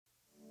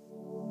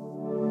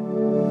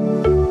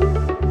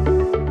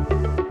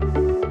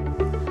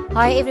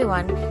Hi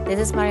everyone, this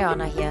is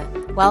Mariana here.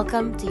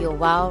 Welcome to your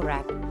Wow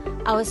Wrap.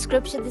 Our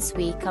scripture this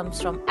week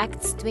comes from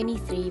Acts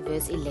 23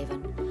 verse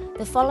 11.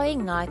 The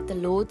following night the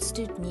Lord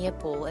stood near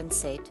Paul and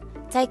said,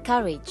 "Take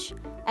courage,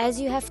 as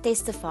you have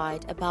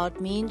testified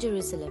about me in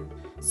Jerusalem,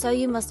 so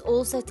you must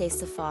also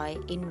testify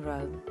in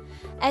Rome."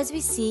 As we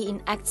see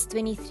in Acts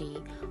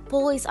 23,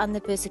 Paul is under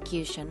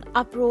persecution,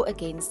 uproar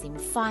against him,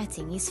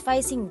 fighting, he's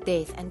facing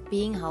death and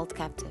being held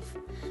captive.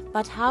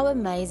 But how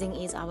amazing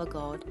is our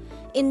God.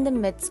 In the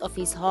midst of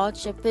his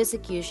hardship,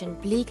 persecution,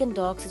 bleak and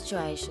dark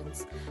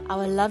situations,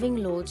 our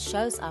loving Lord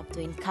shows up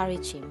to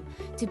encourage him,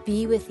 to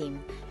be with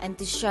him, and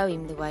to show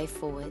him the way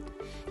forward.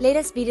 Let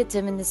us be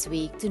determined this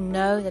week to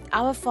know that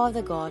our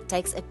Father God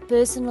takes a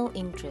personal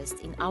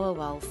interest in our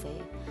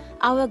welfare.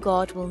 Our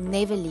God will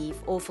never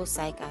leave or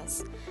forsake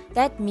us.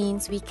 That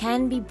means we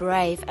can be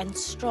brave and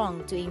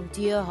strong to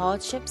endure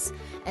hardships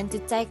and to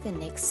take the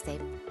next step.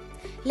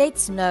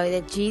 Let's know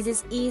that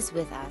Jesus is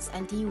with us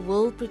and He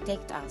will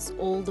protect us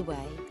all the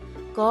way.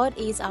 God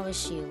is our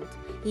shield,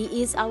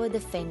 He is our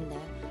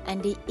defender,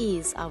 and He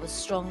is our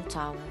strong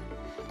tower.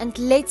 And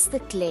let's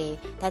declare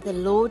that the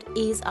Lord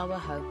is our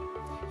hope.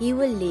 He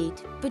will lead,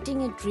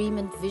 putting a dream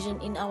and vision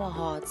in our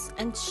hearts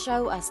and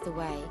show us the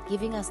way,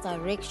 giving us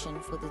direction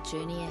for the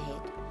journey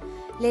ahead.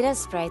 Let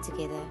us pray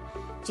together.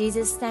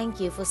 Jesus, thank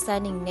you for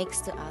standing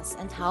next to us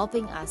and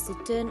helping us to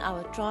turn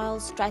our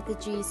trials,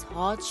 strategies,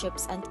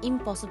 hardships, and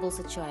impossible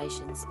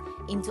situations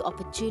into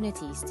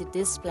opportunities to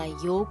display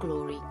your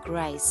glory,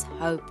 grace,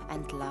 hope,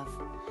 and love.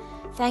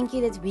 Thank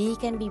you that we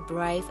can be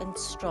brave and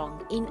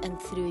strong in and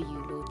through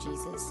you, Lord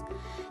Jesus.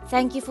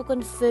 Thank you for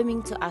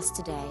confirming to us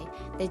today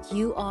that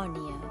you are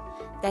near,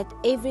 that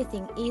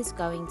everything is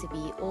going to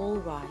be all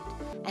right,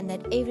 and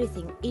that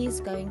everything is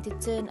going to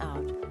turn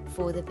out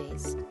for the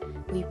best.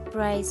 We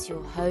praise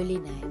your holy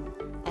name.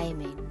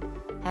 Amen.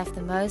 Have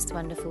the most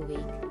wonderful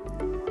week.